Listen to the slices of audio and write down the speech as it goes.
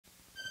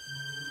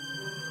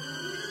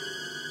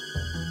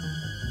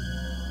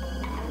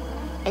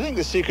I think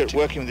the secret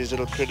working with these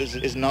little critters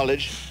is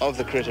knowledge of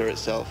the critter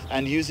itself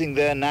and using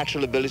their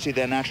natural ability,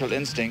 their natural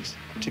instincts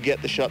to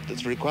get the shot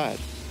that's required.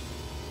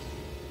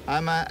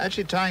 I'm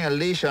actually tying a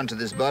leash onto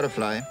this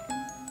butterfly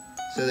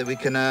so that we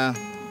can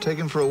take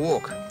him for a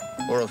walk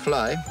or a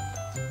fly.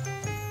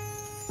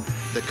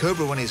 The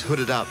cobra, when he's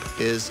hooded up,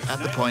 is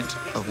at the point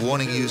of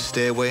warning you,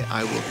 stay away,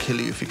 I will kill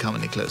you if you come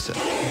any closer.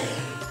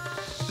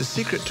 The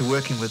secret to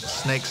working with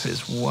snakes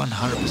is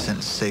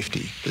 100%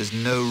 safety. There's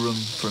no room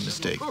for a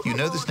mistake. You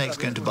know the snake's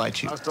going to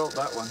bite you. I felt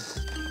that one.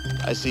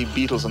 I see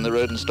beetles on the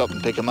road and stop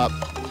and pick them up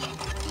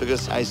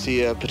because I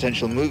see a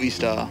potential movie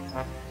star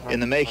in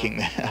the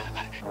making.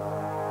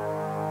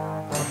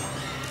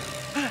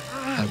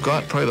 I've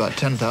got probably about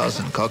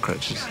 10,000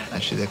 cockroaches.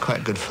 Actually, they're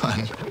quite good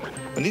fun.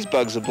 When these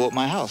bugs have bought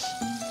my house,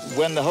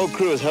 when the whole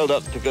crew is held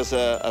up because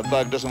a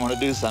bug doesn't want to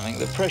do something,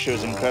 the pressure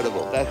is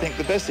incredible. I think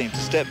the best thing is to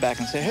step back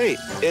and say, hey,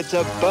 it's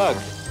a bug.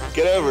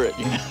 Get over it,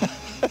 you know?